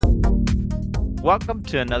Welcome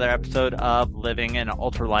to another episode of Living an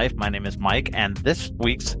Ultra Life. My name is Mike, and this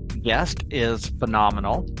week's guest is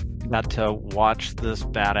phenomenal. Got to watch this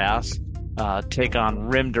badass take on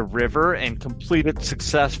Rim to River and complete it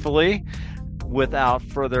successfully. Without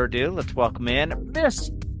further ado, let's welcome in Miss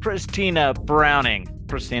Kristina Browning.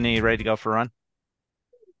 Kristina, you ready to go for a run?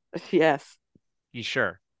 Yes, You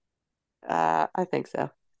sure? I think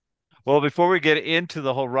so. Well, before we get into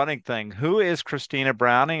the whole running thing, who is Kristina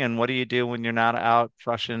Browning and what do you do when you're not out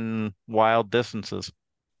crushing wild distances?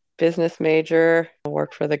 Business major,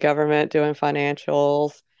 work for the government doing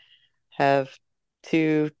financials, have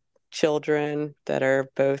two children that are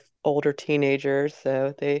both older teenagers,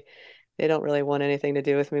 so they don't really want anything to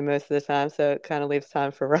do with me most of the time, so it kind of leaves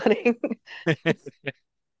time for running.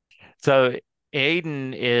 So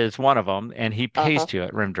Aiden is one of them, and he Uh-huh. paced you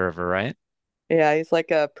at Rim River, right? Yeah, he's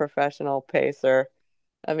like a professional pacer.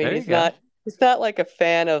 I mean, There you go. he's not like a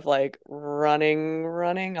fan of like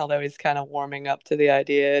running, although he's kind of warming up to the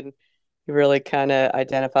idea and he really kind of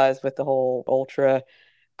identifies with the whole ultra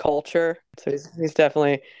culture. So he's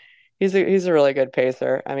definitely he's a really good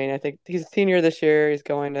pacer. I mean, I think he's a senior this year. He's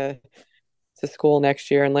going to school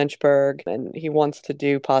next year in Lynchburg, and he wants to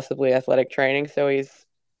do possibly athletic training. So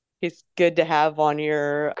he's good to have on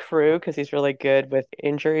your crew because he's really good with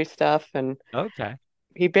injury stuff. And Okay.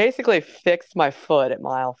 he basically fixed my foot at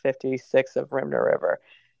mile 56 of Rim to River.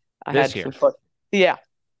 I This had some year. foot, yeah,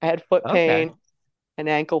 I had foot Okay. pain and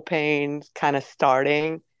ankle pain kind of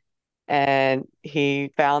starting and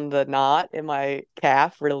he found the knot in my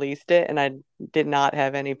calf, released it, and I did not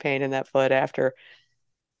have any pain in that foot after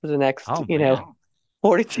the next, Oh man.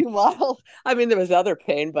 42 miles. I mean, there was other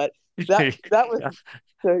pain, but that was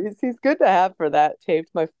so he's good to have for that.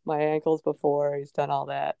 Taped my ankles before. He's done all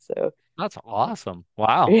that. So That's awesome.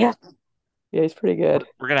 Wow. yeah, yeah, he's pretty We're, good.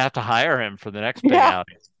 we're gonna have to hire him for the next big Yeah,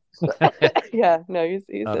 outing. yeah. No,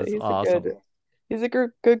 That is he's a awesome.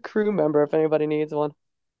 good crew member if anybody needs one.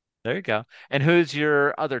 There you go. And who's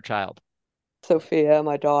your other child? Sophia,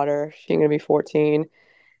 my daughter, she's gonna be 14.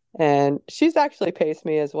 And she's actually paced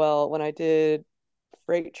me as well when I did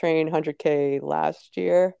freight train 100K last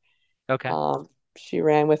year. Okay. Um, she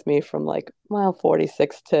ran with me from like mile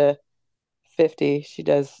 46 to 50.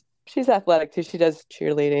 She's athletic too. She does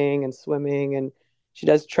cheerleading and swimming and she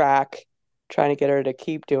does track, trying to get her to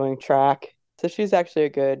keep doing track. So she's actually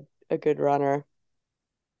a good runner.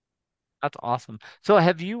 That's awesome. So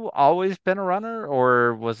have you always been a runner,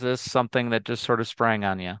 or was this something that just sort of sprang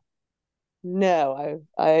on you? No,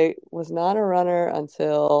 I was not a runner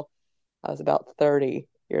until I was about 30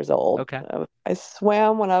 years old. Okay. I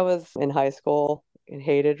swam when I was in high school and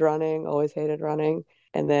hated running, always hated running.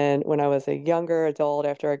 And then when I was a younger adult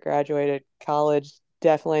after I graduated college,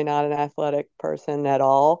 definitely not an athletic person at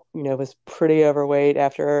all. Was pretty overweight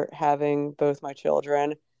after having both my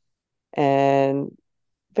children. And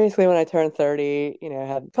basically when I turned 30,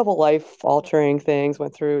 had a couple life altering things,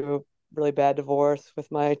 went through really bad divorce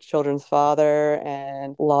with my children's father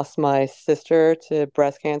and lost my sister to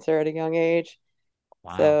breast cancer at a young age.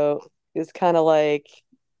 Wow. So it's kind of like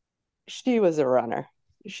she was a runner.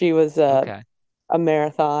 She was Okay. a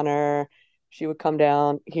marathoner. She would come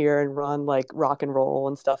down here and run like rock and roll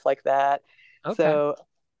and stuff like that. Okay. So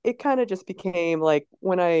it kind of just became like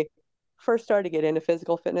when I first started to get into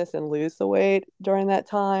physical fitness and lose the weight during that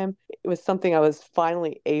time, it was something I was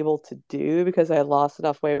finally able to do because I had lost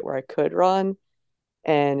enough weight where I could run.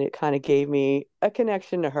 And it kind of gave me a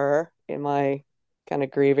connection to her in my kind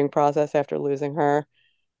of grieving process after losing her.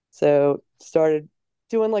 So started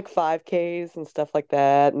doing like 5Ks and stuff like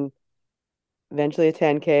that, and eventually a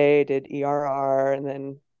 10K, did ERR, and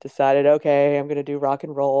then decided, okay, I'm gonna do rock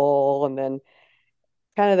and roll, and then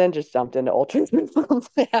kind of then just jumped into ultra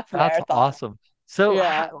half That's marathon. awesome. So,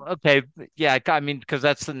 Yeah, okay, yeah, I mean, because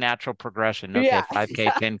that's the natural progression. Okay, yeah, 5K,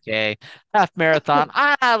 yeah, 10K, half marathon.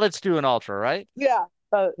 Let's do an ultra, right? yeah,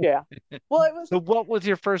 yeah. Well, it was So, what was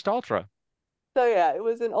your first ultra? so yeah, it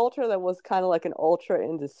was an ultra that was kind of like an ultra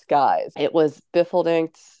in disguise. It was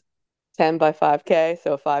Biffledink's 10 by 5K,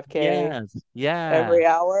 so 5K Yes. Yeah. every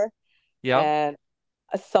hour. Yep. And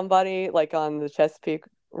somebody like on the Chesapeake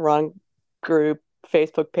Run group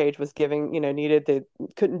Facebook page was giving, needed they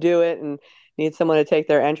couldn't do it and need someone to take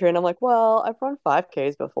their entry. And I'm like, well, I've run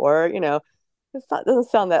 5Ks before, doesn't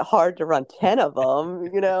sound that hard to run 10 of them.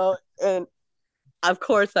 And of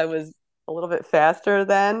course I was a little bit faster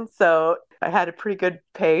then, so I had a pretty good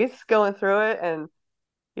pace going through it. And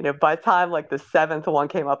by the time like the seventh one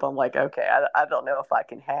came up, I'm like, okay, I don't know if I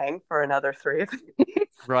can hang for another three of these.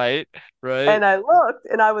 Right. Right. And I looked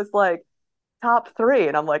and I was like top three.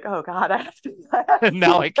 And I'm like, oh God, I have to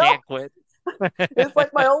Now I keep going. can't quit. It's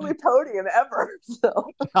like my only podium ever.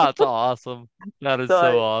 So, That's awesome. That is so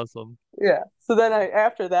so I, awesome. yeah. So then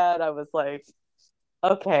after that, I was like,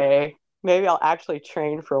 okay, maybe I'll actually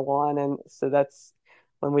train for one. And so that's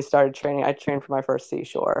when we started training. I trained for my first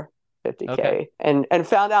seashore Okay. 50K and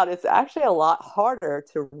found out it's actually a lot harder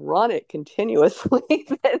to run it continuously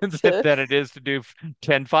than to, Than it is to do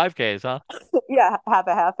 10 5Ks, huh? yeah, have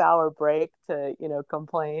a half hour break to,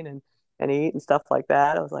 complain and eat and stuff like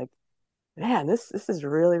that. I was like, man, this is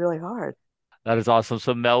really, really hard. That is awesome.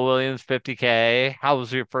 So Mel Williams 50K. How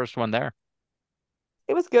was your first one there?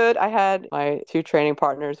 It was good. I had my two training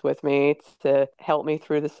partners with me to help me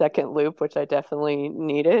through the second loop, which I definitely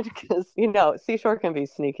needed because, Seashore can be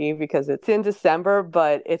sneaky because it's in December,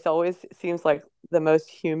 but it's always seems like the most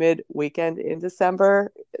humid weekend in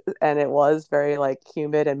December. And it was very like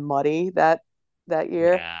humid and muddy that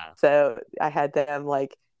year. Yeah, So I had them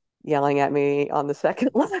like yelling at me on the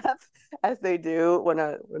second lap as they do when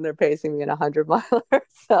they're pacing me in 100 miler.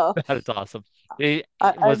 So that is awesome. I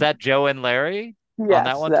Was that Joe and Larry on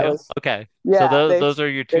that yes, one that too? was Okay. So yeah, those are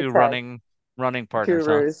your they two tag running partners,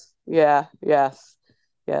 huh? gurus. Yeah, yes.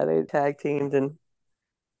 Yeah, they tag teamed and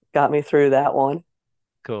got me through that one.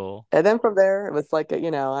 Cool. And then from there it was like I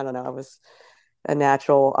don't know, I was a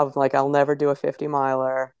natural. I was like, I'll never do a 50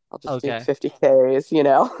 miler. I'll just do Okay. 50 Ks.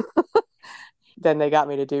 Then they got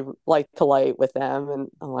me to do light to light with them and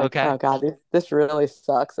I'm like, Okay. oh God, this really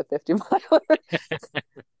sucks, a 50 miler.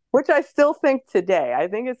 Which I still think today. I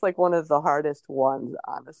think it's like one of the hardest ones,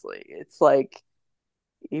 honestly. It's like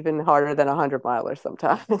even harder than a 100 miler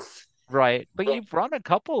sometimes. Right. But you've run a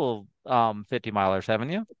couple 50 milers, haven't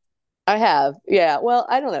you? I have, yeah. Well,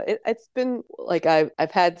 I don't know. It's been like I've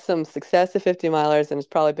had some success at 50 milers, and it's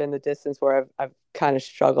probably been the distance where I've kind of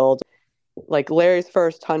struggled. Like Larry's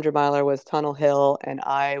first 100 miler was Tunnel Hill, and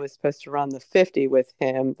I was supposed to run the 50 with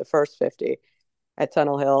him, the first 50 at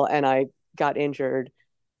Tunnel Hill, and I got injured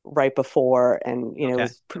right before and it Okay.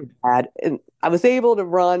 was pretty bad and I was able to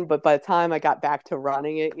run, but by the time I got back to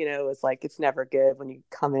running it, it was like it's never good when you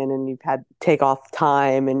come in and you've had to take off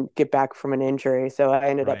time and get back from an injury. So I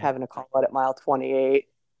ended up Right. having to call it at mile 28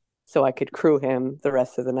 so I could crew him the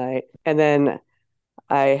rest of the night. And then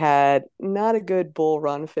I had not a good bull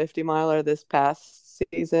run 50 miler this past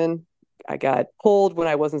season. I got pulled when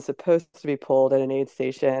I wasn't supposed to be pulled at an aid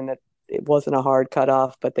station. It wasn't a hard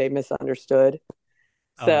cutoff, but they misunderstood.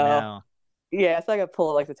 Oh So no. yeah, so I got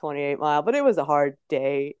pulled like the 28 mile, but it was a hard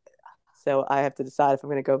day. So I have to decide if I'm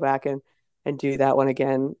going to go back and do that one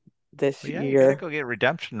again this Well, yeah, you gotta year. go get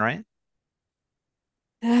redemption, right?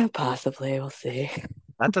 Possibly, we'll see.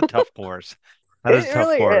 That's a tough course. That is a It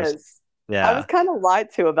tough really course. is. I was Yeah. kind of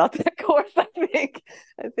lied to about that course, I think.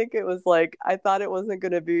 I think it was like I thought it wasn't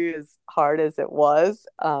going to be as hard as it was.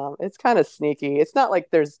 It's kind of sneaky. It's not like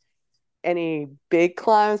there's any big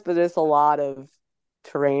climbs, but there's a lot of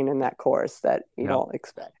terrain in that course that you Yep. don't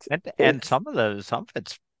expect. And It's some of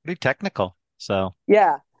it's pretty technical. So,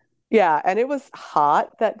 Yeah. Yeah, and it was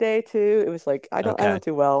hot that day too. It was like I okay. don't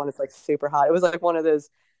do well when it's like super hot. It was like one of those,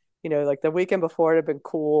 like the weekend before it had been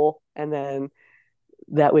cool and then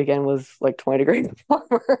that weekend was like 20 degrees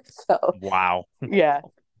warmer. So, Wow. yeah,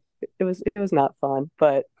 it was not fun.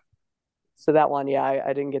 But so that one, yeah,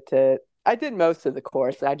 I didn't get to I did most of the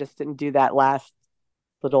course. I just didn't do that last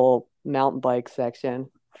little mountain bike section.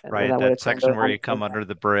 And then Right. I would That have turned section where around you and done come that. under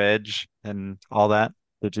the bridge and all that.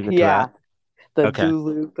 Did you get to Yeah, that? the Okay. goo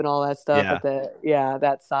loop and all that stuff Yeah. at the yeah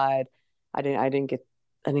that side. I didn't get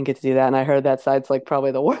to do that, and I heard that side's like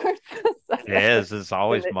probably the worst I've It ever is. It's seen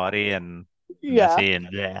always it. muddy and Yeah, messy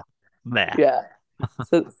and yeah. Meh. yeah.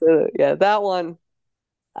 So yeah, that one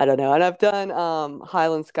I don't know, and I've done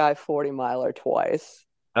Highland Sky 40 miler twice.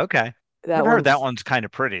 Okay. I've That heard that one's one's kind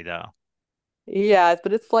of pretty though. yeah,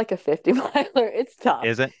 but it's like a 50 miler. It's tough.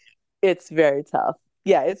 Is it? It's very tough.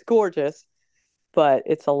 Yeah, it's gorgeous, but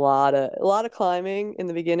it's a lot of climbing in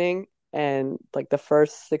the beginning and like the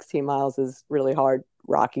first 16 miles is really hard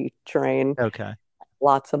rocky terrain, Okay.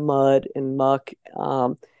 lots of mud and muck.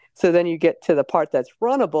 So then you get to the part that's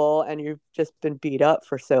runnable and you've just been beat up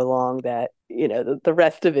for so long that the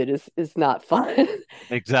rest of it is not fun.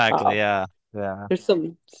 Exactly. um, Yeah. Yeah. there's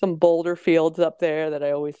some boulder fields up there that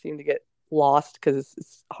I always seem to get lost because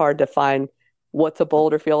it's hard to find what's a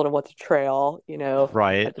boulder field and what's a trail,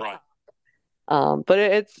 Right. at the but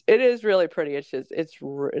it is really pretty. It's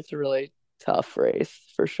a really tough race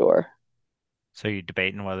for sure. So you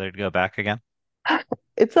debating whether to go back again?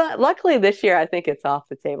 It's luckily this year I think it's off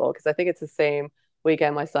the table because I think it's the same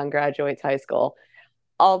weekend my son graduates high school.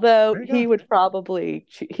 Although There you go. he would probably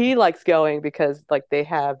he likes going because like they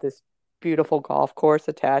have this beautiful golf course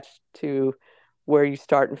attached to where you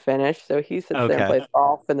start and finish. So he sits there and Okay. plays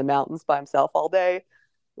golf in the mountains by himself all day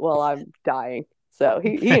while I'm dying. So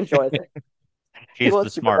he enjoys it. He He's the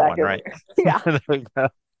wants to go smart back one, in right? there. Yeah. There we go.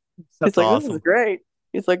 He's That's like, this is awesome. great.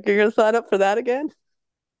 He's like, you're gonna sign up for that again?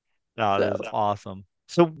 No, it So is awesome.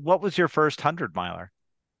 So what was your first 100 miler?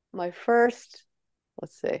 my first,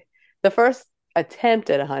 let's see, the first attempt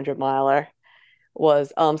at a 100 miler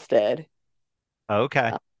was Umstead.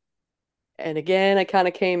 Okay. And again, I kind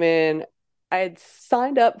of came in. I had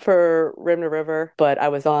signed up for Rim to River, but I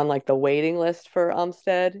was on like the waiting list for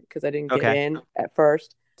Umstead because I didn't get Okay. in at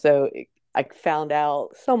first. I found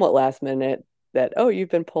out somewhat last minute that, oh, you've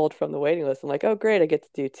been pulled from the waiting list. I'm like, oh, great. I get to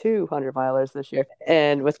do 200 milers this year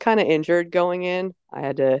and was kind of injured going in. I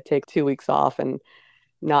had to take 2 weeks off and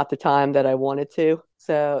not the time that I wanted to.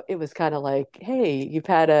 So it was kind of like, hey, you've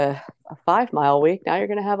had a 5 mile week. Now you're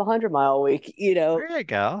going to have a 100 mile week, There you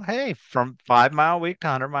go. Hey, from 5 mile week to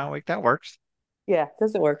 100 mile week, that works. Yeah, it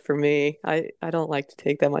doesn't work for me. I don't like to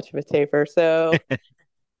take that much of a taper. So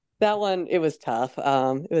that one, it was tough.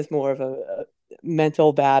 It was more of a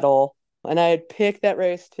mental battle. And I had picked that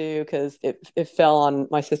race too because it fell on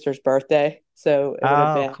my sister's birthday. So it would have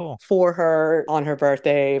Oh, been cool. for her on her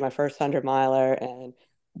birthday, my first 100 miler, and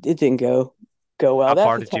it didn't go well. How That's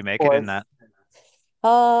far a did you tough make it in course. that?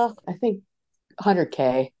 I think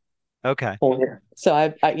 100K Okay. point. So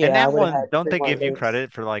And yeah, I that would have one, had don't three they more give you loops.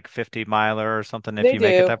 credit for like 50 miler or something if They you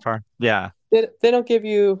make it do. that far? Yeah. They don't give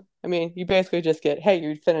you, I mean, you basically just get, hey,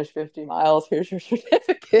 you finished 50 miles, here's your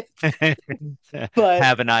certificate. But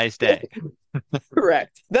Have a nice day.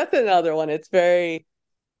 correct. That's another one. It's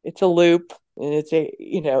a loop and it's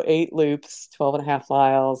 8 loops, 12 and a half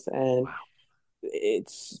miles, and Wow.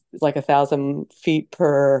 it's like 1,000 feet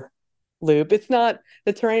per loop. It's not,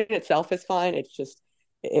 the terrain itself is fine. It's just,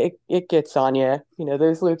 it gets on you.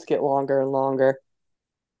 Those loops get longer and longer.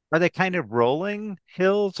 Are they kind of rolling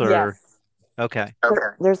hills or? Yes. Okay.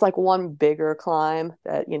 There's like one bigger climb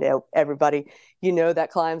that, everybody, that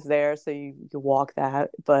climb's there, so you walk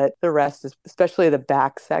that. But the rest is, especially the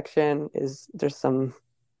back section, there's some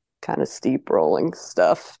kind of steep rolling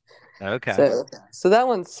stuff. Okay. So that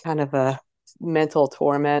one's kind of a mental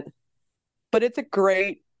torment, but it's a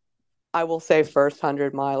great, I will say, first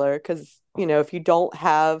 100 miler because, if you don't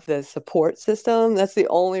have the support system, that's the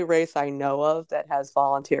only race I know of that has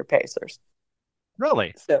volunteer pacers.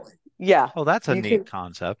 Really? So yeah, Oh, that's a you neat can.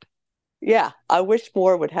 concept. Yeah, I wish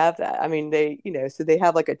more would have that. I mean, so they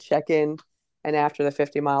have like a check-in, and after the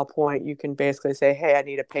 50 mile point, you can basically say, "Hey, I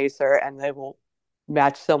need a pacer," and they will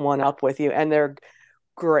match someone up with you, and they're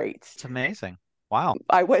great. It's amazing. Wow.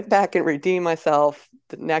 I went back and redeemed myself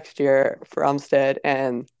the next year for Umstead,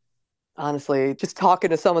 and honestly, just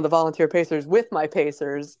talking to some of the volunteer pacers with my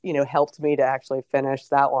pacers, helped me to actually finish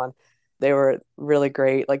that one. They were really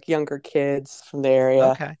great, like younger kids from the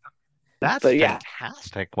area. Okay. That's But yeah,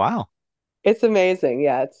 fantastic. Wow. it's amazing.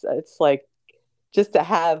 Yeah, it's like just to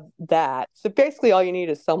have that. So basically, all you need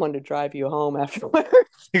is someone to drive you home afterwards.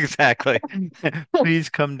 Exactly. Please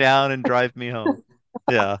come down and drive me home.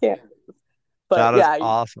 Yeah, Yeah, but that is yeah,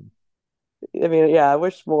 awesome. I mean, yeah, I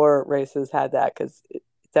wish more races had that because it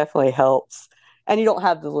definitely helps. And you don't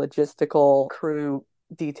have the logistical crew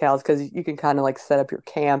details because you can kind of like set up your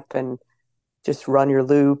camp and just run your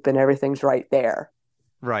loop and everything's right there.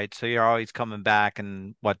 Right. So you're always coming back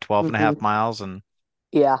and what, 12 and a half Hmm. miles and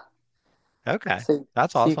Yeah, okay. so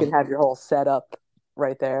That's so you awesome. can have your whole setup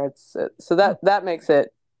right there. It's so Hmm. that makes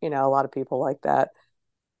it, a lot of people like that.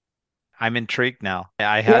 I'm intrigued now.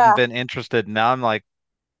 I hadn't Yeah, been interested. Now I'm like,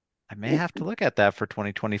 I may have to look at that for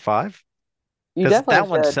 2025 you because definitely that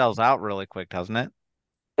one should. sells out really quick, doesn't it?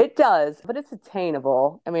 It does, but it's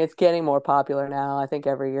attainable. I mean, it's getting more popular now. I think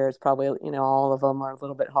every year it's probably, all of them are a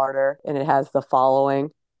little bit harder and it has the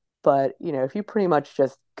following. But, if you pretty much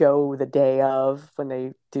just go the day of when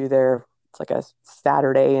they do it's like a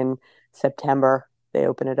Saturday in September, they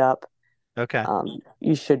open it up. Okay.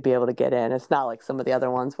 You should be able to get in. It's not like some of the other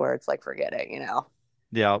ones where it's like, forget it.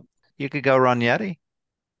 Yeah. You could go run Yeti.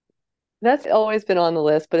 That's always been on the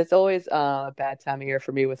list, but it's always a bad time of year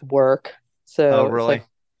for me with work. Oh, So it's like really?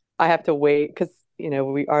 I have to wait because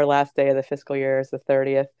we our last day of the fiscal year is the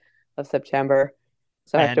 30th of September,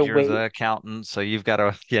 so I have And to you're the wait. accountant, so you've got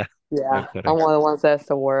to, yeah, no Yeah, kidding. I'm one of the ones that has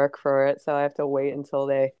to work for it, so I have to wait until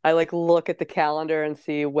I like look at the calendar and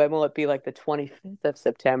see when will it be like the 25th of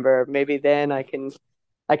September. Maybe then I can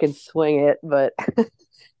swing it, but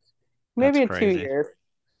That's maybe in two crazy. years.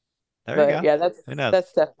 There you But go. yeah, that's Who knows?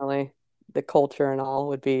 that's definitely the culture and all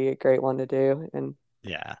would be a great one to do, and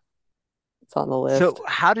Yeah. it's on the So list.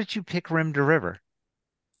 how did you pick Rim to River?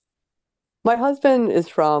 My husband is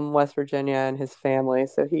from West Virginia and his family,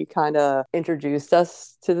 so he kind of introduced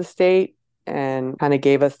us to the state and kind of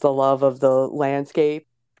gave us the love of the landscape.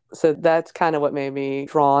 So that's kind of what made me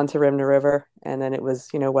drawn to Rim to River. And then it was,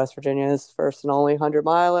 West Virginia's first and only 100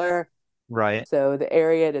 miler. Right. So the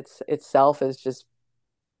area itself is just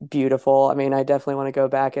beautiful. I mean, I definitely want to go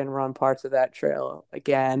back and run parts of that trail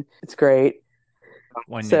again. It's great.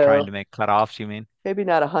 When you're trying So to make cutoffs, you mean? maybe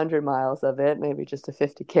not 100 miles of it, maybe just a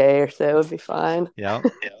 50K or so would be fine. Yeah.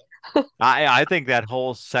 I think that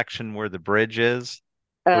whole section where the bridge is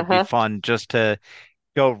would be Uh-huh. fun just to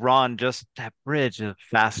go run. Just that bridge is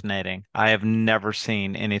fascinating. I have never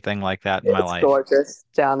seen anything like that in my It's life. gorgeous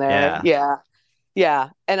down there. Yeah. Yeah. Yeah.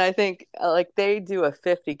 And I think like they do a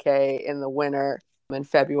 50K in the winter in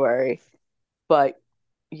February, but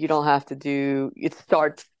you don't have to do it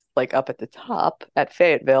starts like up at the top at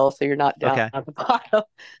Fayetteville, so you're not down Okay. at the bottom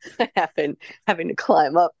having having to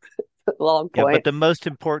climb up Long Yeah, but Point. the most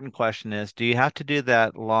important question is, do you have to do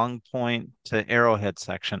that Long Point to Arrowhead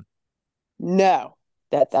section? No,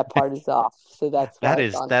 that part is off. So that's That why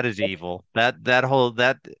it's is on that is here. evil. That whole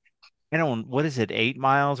that I don't what is it, 8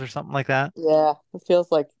 miles or something like that? Yeah, it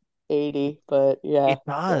feels like 80, but yeah, It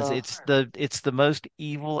does. so It's the most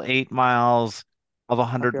evil 8 miles of a of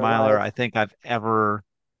hundred your miler life. I think I've ever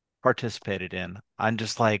participated in. I'm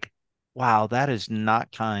just like, wow, that is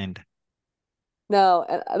not kind. No,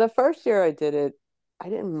 and the first year I did it, I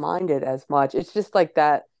didn't mind it as much. It's just like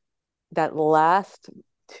that last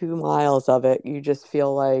 2 miles of it, you just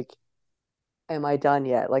feel like, am I done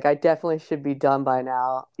yet? Like I definitely should be done by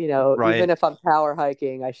now. Even Right. if I'm power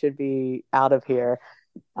hiking, I should be out of here.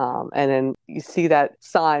 And then you see that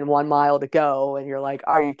sign 1 mile to go, and you're like,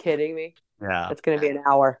 are you kidding me? Yeah, It's going to be an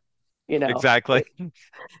hour. You know, exactly.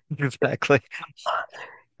 Exactly.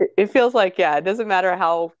 it feels like, yeah, it doesn't matter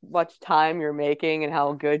how much time you're making and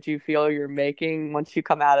how good you feel you're making. Once you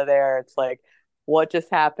come out of there, it's like, what just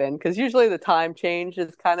happened? Because usually the time change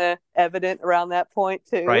is kind of evident around that point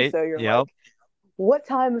too. Right. So you're Yep. like, what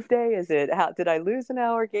time of day is it? How did I lose an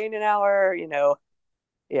hour, gain an hour?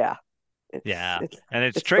 Yeah, it's Yeah. it's And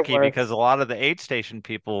it's it's the tricky because worst. a lot of the aid station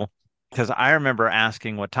people, because I remember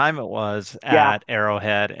asking what time it was Yeah, at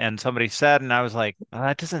Arrowhead, and somebody said, and I was like, "Oh,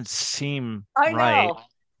 that doesn't seem I right." know.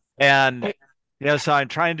 And so I'm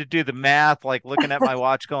trying to do the math, like looking at my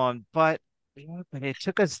watch, going, but it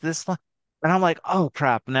took us this long. And I'm like, oh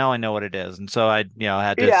crap, now I know what it is. And so I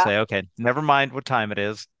had to Yeah, say, okay, never mind what time it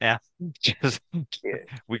is. Yeah, just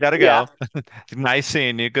we gotta yeah. go. Nice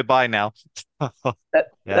seeing you. Goodbye now. That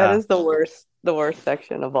Yeah, is the worst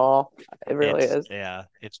section of all. It really is.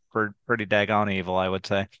 it's pretty daggone evil, I would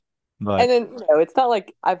say. But And then, it's not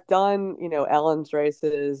like I've done, Ellen's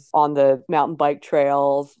races on the mountain bike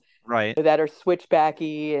trails right, that are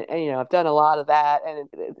switchbacky. And, I've done a lot of that. And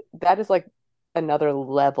that is like another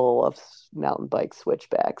level of mountain bike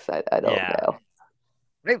switchbacks. I don't yeah. know.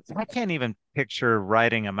 I can't even picture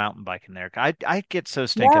riding a mountain bike in there. I get so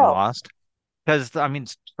stinking No. lost. Because I mean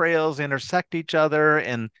trails intersect each other,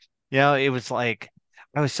 and it was like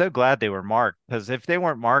I was so glad they were marked, because if they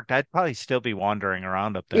weren't marked I'd probably still be wandering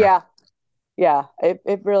around up there. Yeah. Yeah.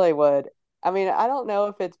 It really would. I mean, I don't know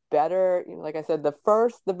if it's better. Like I said, the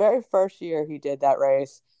very first year he did that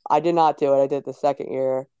race, I did not do it. I did the second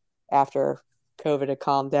year after COVID had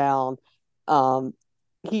calmed down. Um,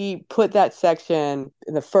 he put that section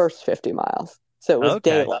in the first 50 miles. So it was Okay.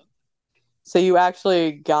 daylight. So you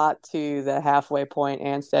actually got to the halfway point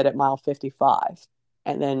and said at mile 55.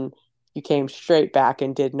 And then you came straight back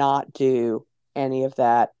and did not do any of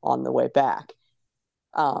that on the way back.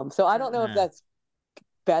 So I don't know if Uh, that's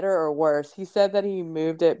better or worse. He said that he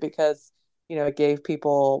moved it because, it gave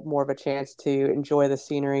people more of a chance to enjoy the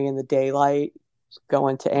scenery in the daylight,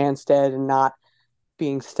 going to Anstead and not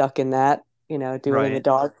being stuck in that, do it in the right.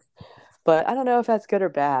 dark. But I don't know if that's good or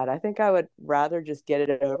bad. I think I would rather just get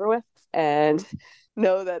it over with and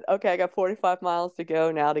know that, okay, I got 45 miles to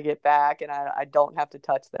go now to get back, and I don't have to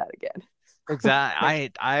touch that again.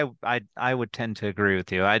 Exactly. I would tend to agree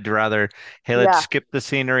with you. I'd rather, hey, let's Yeah, skip the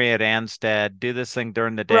scenery at Ansted, do this thing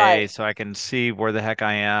during the day right. so I can see where the heck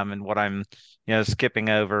I am and what I'm, skipping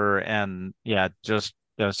over, and yeah, just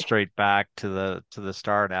go straight back to the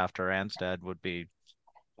start after Ansted would be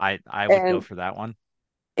I would go And for that one.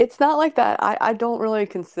 it's not like that. I don't really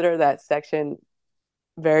consider that section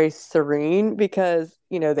very serene because,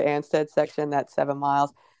 the Anstead section, that 7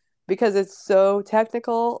 miles, because it's so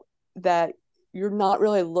technical that you're not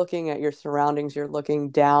really looking at your surroundings. You're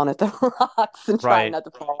looking down at the rocks and trying Right. not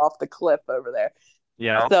to fall off the cliff over there.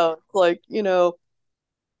 Yeah. So it's like,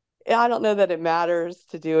 I don't know that it matters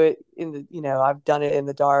to do it I've done it in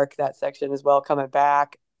the dark, that section as well, coming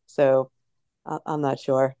back. So I'm not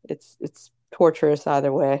sure. It's torturous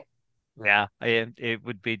either way. Yeah, it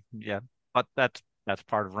would be, yeah, but that's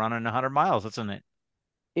part of running 100 miles, isn't it?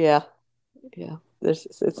 Yeah, yeah.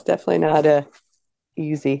 It's definitely not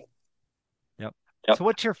easy. Yep. Yep. So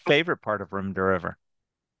what's your favorite part of Rim to River?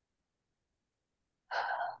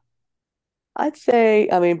 I'd say,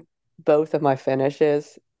 I mean, both of my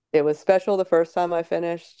finishes. It was special the first time I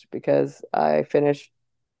finished because I finished,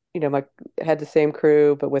 my had the same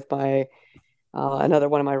crew, but with my another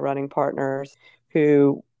one of my running partners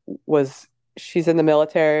who was she's in the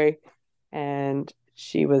military and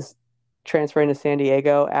she was transferring to San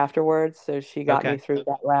Diego afterwards, so she got me Okay. through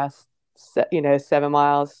that last 7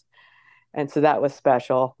 miles, and so that was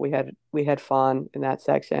special. We had fun in that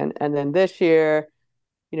section, and then this year,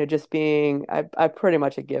 just being I pretty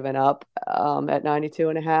much had given up at 92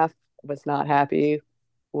 and a half. Was not happy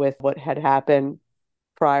with what had happened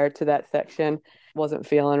prior to that section. Wasn't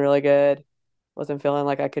feeling really good. Wasn't feeling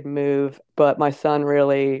like I could move, but my son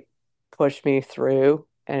really pushed me through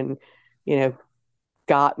and, you know,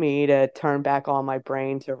 got me to turn back on my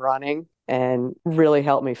brain to running and really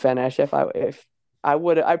helped me finish. If I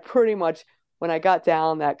would, I pretty much, when I got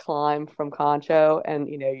down that climb from Concho and,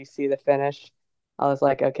 you see the finish, I was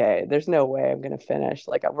like, okay, there's no way I'm going to finish.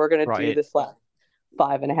 Like, we're going to do Right. this last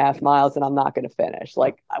 5.5 miles and I'm not going to finish.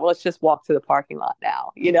 Like, let's just walk to the parking lot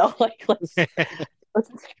now, like let's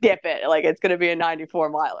skip it. Like, it's going to be a 94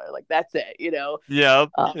 miler. Like, that's it. Yep.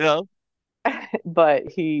 Uh, Yep. but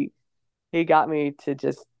he got me to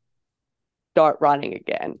just start running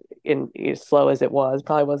again in as slow as it was.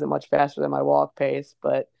 Probably wasn't much faster than my walk pace,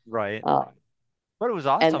 but Right. um, But it was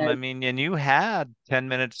and awesome. I then mean, and you had 10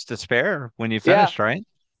 minutes to spare when you yeah, finished, right?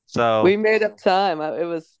 So, we made up time.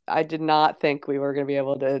 I did not think we were going to be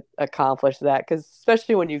able to accomplish that because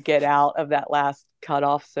especially when you get out of that last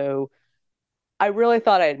cutoff. So I really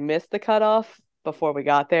thought I had missed the cutoff before we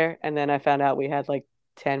got there, and then I found out we had like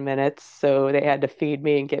 10 minutes, so they had to feed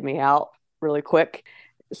me and get me out really quick.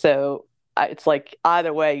 So it's like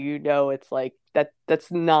either way, it's like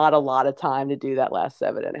that's not a lot of time to do that last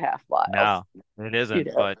 7.5 miles. no, it You isn't.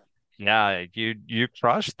 know, But yeah, you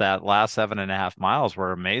crushed that last 7.5 miles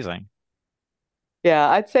were amazing. yeah,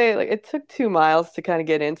 I'd say like it took 2 miles to kind of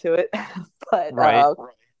get into it, but Right.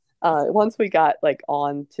 once we got like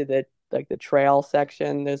on to the trail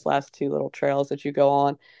section, those last two little trails that you go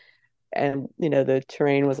on, and the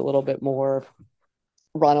terrain was a little bit more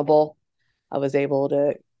runnable. I was able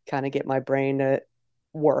to kind of get my brain to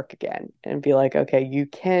work again and be like, okay, you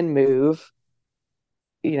can move.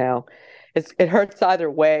 You know, it hurts either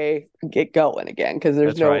way. Get going again because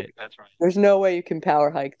there's That's no right. there's no way you can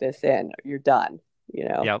power hike this in. You're done. You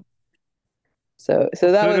know. Yep. So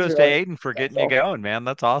Well, that was kudos to really Aiden for getting you special. going, man.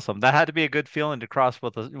 That's awesome. That had to be a good feeling to cross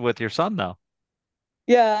with your son, though.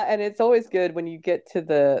 Yeah, and it's always good when you get to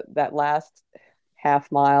that last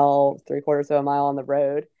half mile, three-quarters of a mile on the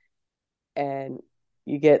road, and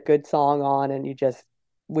you get good song on, and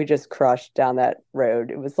we just crushed down that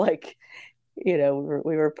road. It was like, we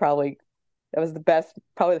were probably that was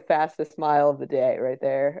probably the fastest mile of the day right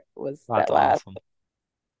there was That's that last. awesome.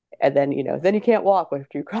 And then you can't walk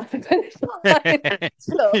after you cross the finish line.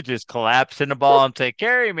 So You just collapse in the ball and say,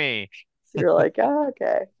 "Carry me." you're like, oh,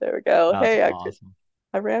 okay, there we go. That's Hey, awesome.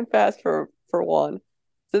 I ran fast for one.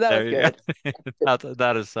 So that was There you good. go.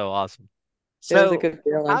 That is so awesome. It was a So, good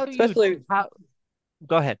feeling, how do you especially how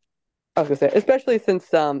go ahead. I was gonna say, especially since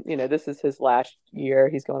this is his last year.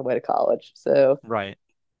 He's going away to college. So Right.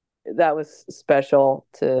 that was special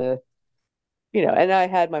and I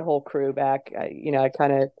had my whole crew back. I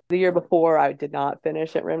kind of the year before I did not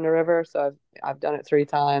finish at Rim to River, so I've done it 3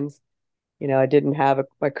 times. I didn't have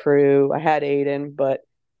my crew. I had Aiden, but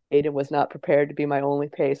Aiden was not prepared to be my only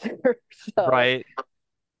pacer. So, Right.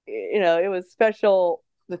 it was special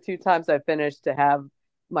the 2 times I finished to have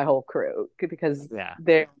my whole crew because Yeah.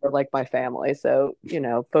 they were like my family. So,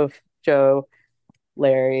 both Joe,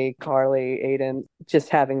 Larry, Carly, Aiden, just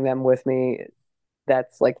having them with me,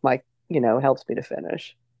 that's like helps me to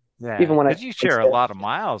finish. Yeah. Even when I Because you share finish a it. lot of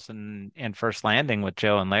miles in First Landing with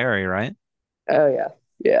Joe and Larry, right? Oh yeah.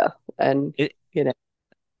 Yeah. And It you know,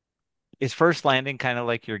 is First Landing kind of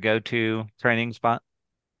like your go-to training spot?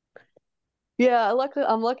 yeah,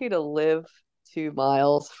 I'm lucky to live 2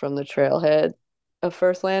 miles from the trailhead of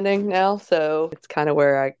First Landing now. So it's kind of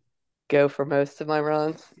where I go for most of my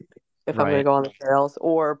runs if I'm gonna Right. go on the trails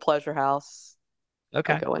or Pleasure House.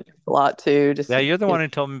 I Okay. go in a lot too. Yeah, Just you're the one who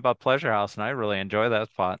told me about Pleasure House, and I really enjoy that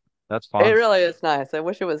spot. That's it fun. really is nice. I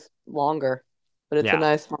wish it was longer, but it's a Yeah.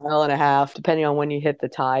 nice mile and a half, depending on when you hit the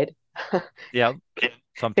tide. Yep. It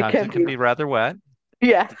Sometimes can it can be, be rather wet.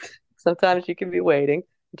 yes. Sometimes you can be waiting.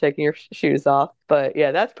 taking your shoes off. But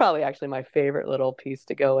yeah, that's probably actually my favorite little piece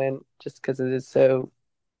to go in just because it is so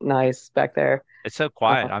nice back there. It's so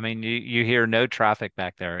quiet. Uh, I mean, you hear no traffic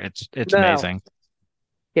back there. It's no, amazing.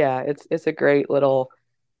 yeah, it's a great little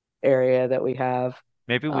area that we have.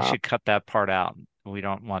 Maybe we Um, should cut that part out. We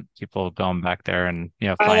don't want people going back there and,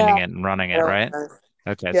 I finding know. it and running it, right?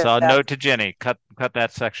 Okay, Yeah, so a note to Jenny, cut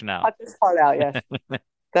that section out. cut this part out. Yes,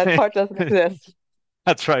 that part doesn't exist.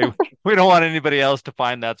 That's right. We don't want anybody else to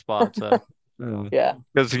find that spot. So, Yeah,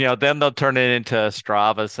 because then they'll turn it into a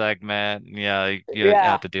Strava segment. You have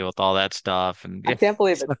yeah. to deal with all that stuff, and I yeah, can't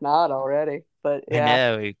believe it's not already. But I yeah,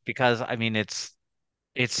 know because I mean it's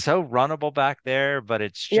so runnable back there, but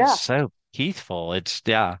it's just yeah, so peaceful. It's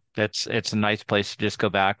a nice place to just go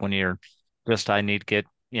back when you're just I need to get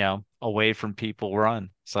away from people run.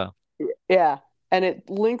 So yeah. And it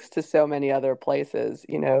links to so many other places.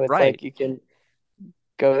 It's right. like you can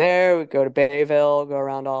go there, we go to Bayville, go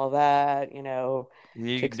around all of that,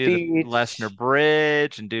 You can Chicks do the Lesnar Beach.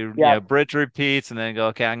 Bridge and do, Yep. bridge repeats and then go,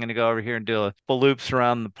 okay, I'm going to go over here and do a full loops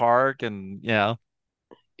around the park. And, Yeah.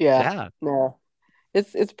 yeah. No.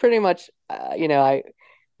 It's pretty much I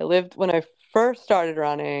lived when I first started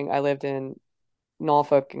running, I lived in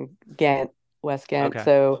Norfolk and Ghent, West Ghent. Okay.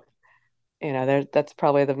 So, that's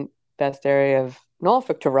probably the best area of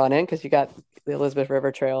Norfolk to run in because you got the Elizabeth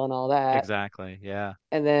River Trail and all that. Exactly. Yeah.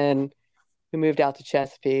 And then we moved out to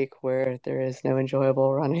Chesapeake where there is no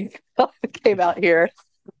enjoyable running. Came out here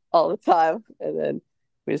all the time, and then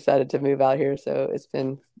we decided to move out here. So it's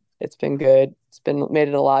been good. It's been made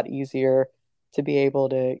it a lot easier to be able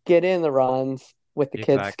to get in the runs with the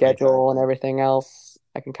kids' Exactly. schedule and everything else.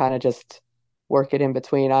 I can kind of just work it in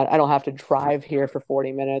between. I don't have to drive here for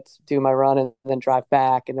 40 minutes, do my run, and then drive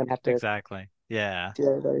back, and then have to Exactly. Yeah. do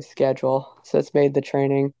everybody's schedule. So it's made the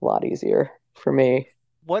training a lot easier for me.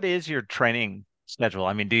 What is your training schedule?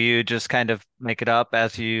 I mean, do you just kind of make it up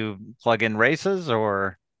as you plug in races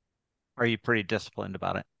or are you pretty disciplined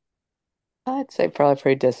about it? I'd say probably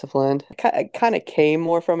pretty disciplined. I kind of came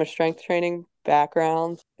more from a strength training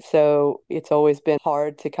background, so it's always been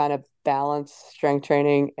hard to kind of balance strength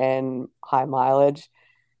training and high mileage.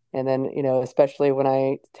 And then, especially when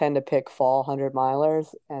I tend to pick fall 100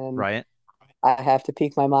 milers and Right? I have to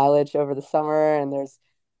peak my mileage over the summer and there's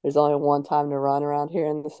only one time to run around here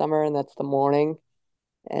in the summer and that's the morning.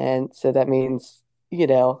 And so that means,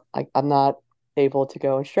 I'm not able to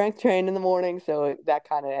go and strength train in the morning. So that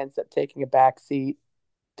kind of ends up taking a back seat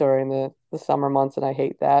during the summer months. And I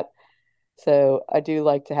hate that. So I do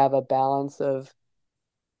like to have a balance of,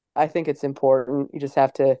 I think it's important. You just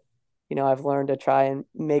have to, I've learned to try and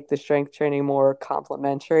make the strength training more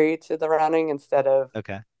complementary to the running instead of,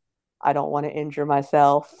 Okay. I don't want to injure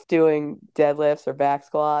myself doing deadlifts or back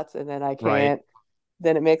squats and then I Right. can't,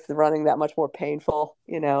 then it makes the running that much more painful.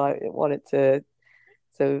 I want it to,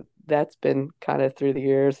 so that's been kind of through the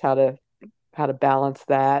years how to balance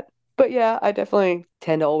that. But yeah, I definitely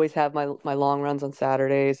tend to always have my long runs on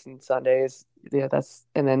Saturdays and Sundays. Yeah,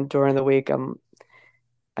 and then during the week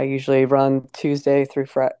I usually run Tuesday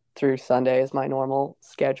through Sunday is my normal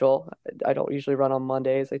schedule. I don't usually run on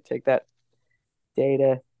Mondays. I take that day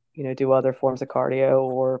to, do other forms of cardio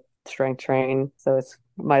or strength train. So it's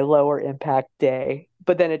my lower impact day.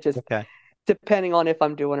 But then it just Okay. depending on if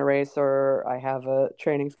I'm doing a race or I have a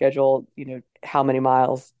training schedule, how many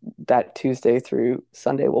miles that Tuesday through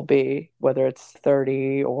Sunday will be, whether it's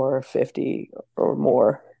 30 or 50 or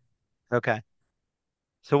more. Okay.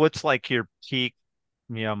 So what's like your peak,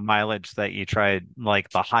 mileage that you tried, like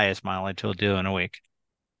the highest mileage you'll do in a week?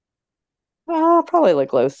 Probably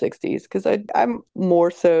like low 60s because I'm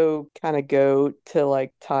more so kind of go to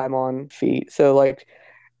like time on feet. So like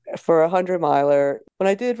for a 100 miler, when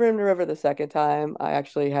I did Rim to River the second time, I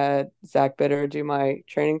actually had Zach Bitter do my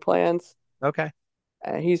training plans. Okay.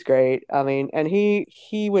 He's great. I mean, and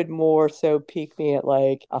he would more so peak me at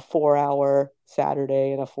like a 4 hour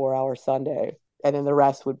Saturday and a 4 hour Sunday, and then the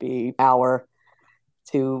rest would be hour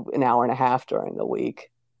to an hour and a half during the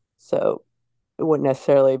week. So it wouldn't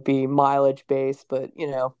necessarily be mileage based, but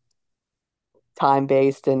time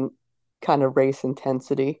based and kind of race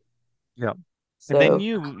intensity. Yeah. And then So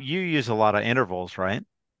you use a lot of intervals, right?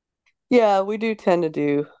 yeah, we do tend to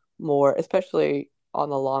do more, especially on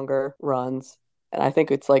the longer runs. And I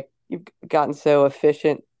think it's like you've gotten so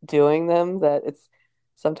efficient doing them that it's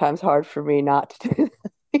sometimes hard for me not to do them,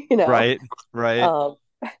 you know. Right. Right. Um,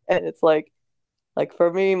 and it's like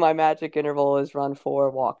for me, my magic interval is run four,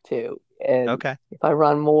 walk two. And Okay. if I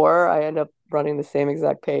run more, I end up running the same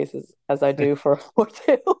exact pace as I do for a four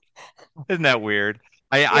two. Isn't that weird?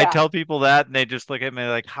 I Yeah, tell people that and they just look at me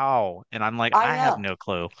like, how? And I'm like, I I have know. no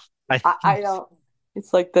clue. I I don't.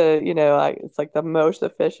 It's like it's like the most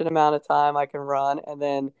efficient amount of time I can run and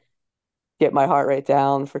then get my heart rate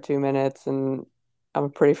down for 2 minutes. And I'm a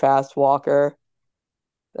pretty fast walker.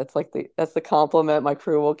 That's the compliment my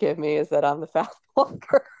crew will give me is that I'm the fast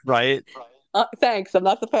walker. Right? Thanks. I'm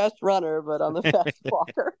not the fast runner, but I'm the fast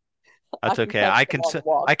walker. I That's can okay. catch them on the I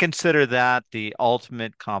walk. consider that the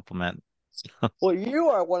ultimate compliment. Well, you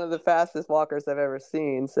are one of the fastest walkers I've ever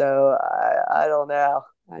seen, so I don't know.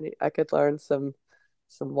 I could learn some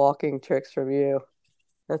walking tricks from you.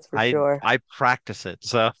 That's for sure. I practice it.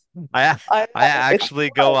 So I I I know. It's actually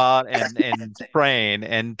go fun. out and train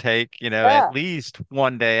and take, at Yeah. least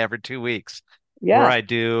one day every 2 weeks where Yeah. I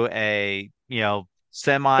do a,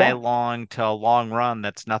 semi Yeah. long to a long run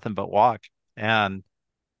that's nothing but walk. And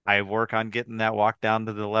I work on getting that walk down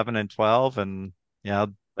to the 11 and 12 and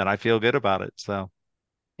then I feel good about it. So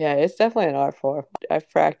Yeah, it's definitely an art form. I've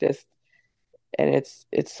practiced and it's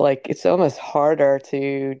like it's almost harder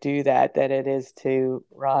to do that than it is to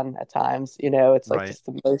run at times. It's like right. just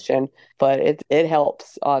the motion, but it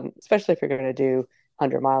helps on especially if you're going to do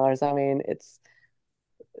 100 milers. I mean, it's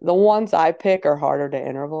the ones I pick are harder to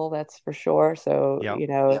interval, that's for sure. So,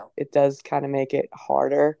 Yep. it does kind of make it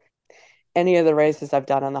harder. Any of the races I've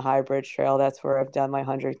done on the high bridge trail, that's where I've done my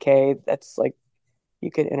 100K. That's like you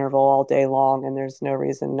can interval all day long, and there's no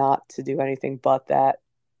reason not to do anything but that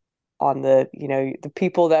on the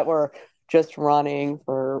people that were just running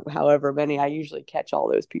for however many. I usually catch all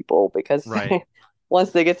those people because Right.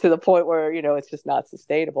 once they get to the point where, it's just not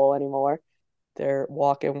sustainable anymore, they're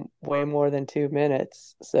walking way more than 2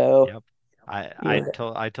 minutes. So, Yep. I you I know,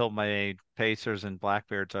 told I told my Pacers and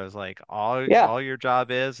Blackbeards, I was like, yeah, all your job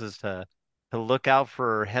is to look out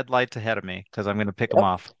for headlights ahead of me because I'm going to pick them yep,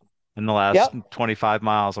 off in the last yep, 25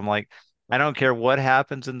 miles. I'm like, I don't care what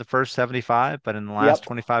happens in the first 75, but in the last yep.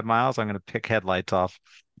 25 miles, I'm going to pick headlights off.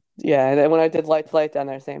 Yeah, and then when I did light to light down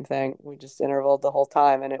there, same thing. We just intervaled the whole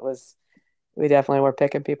time, and we definitely were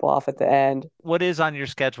picking people off at the end. What is on your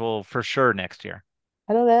schedule for sure next year?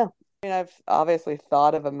 I don't know. I mean, I've obviously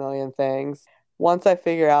thought of a million things. Once I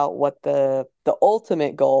figure out what the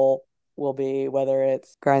ultimate goal will be, whether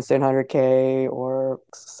it's Grindstone 100K or Pebble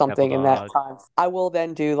something in that Dog. time, I will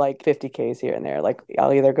then do like 50Ks here and there. Like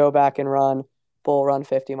I'll either go back and run Bull Run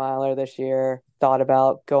 50 miler this year. Thought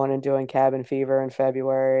about going and doing Cabin Fever in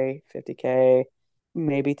February, 50K,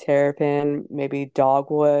 maybe Terrapin, maybe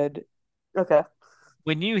Dogwood. Okay.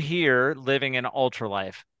 When you hear living an ultra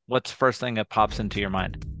life, what's the first thing that pops into your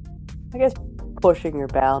mind? I guess pushing your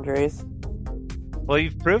boundaries. Well,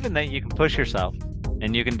 you've proven that you can push yourself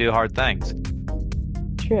and you can do hard things.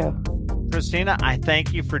 True. Kristina, I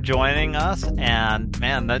thank you for joining us. And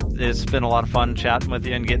man, it's been a lot of fun chatting with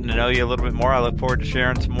you and getting to know you a little bit more. I look forward to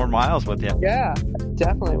sharing some more miles with you. Yeah,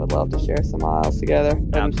 definitely would love to share some miles together.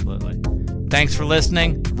 And Absolutely. Thanks for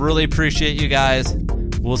listening. Really appreciate you guys.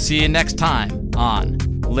 We'll see you next time on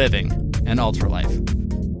Living an Ultra Life.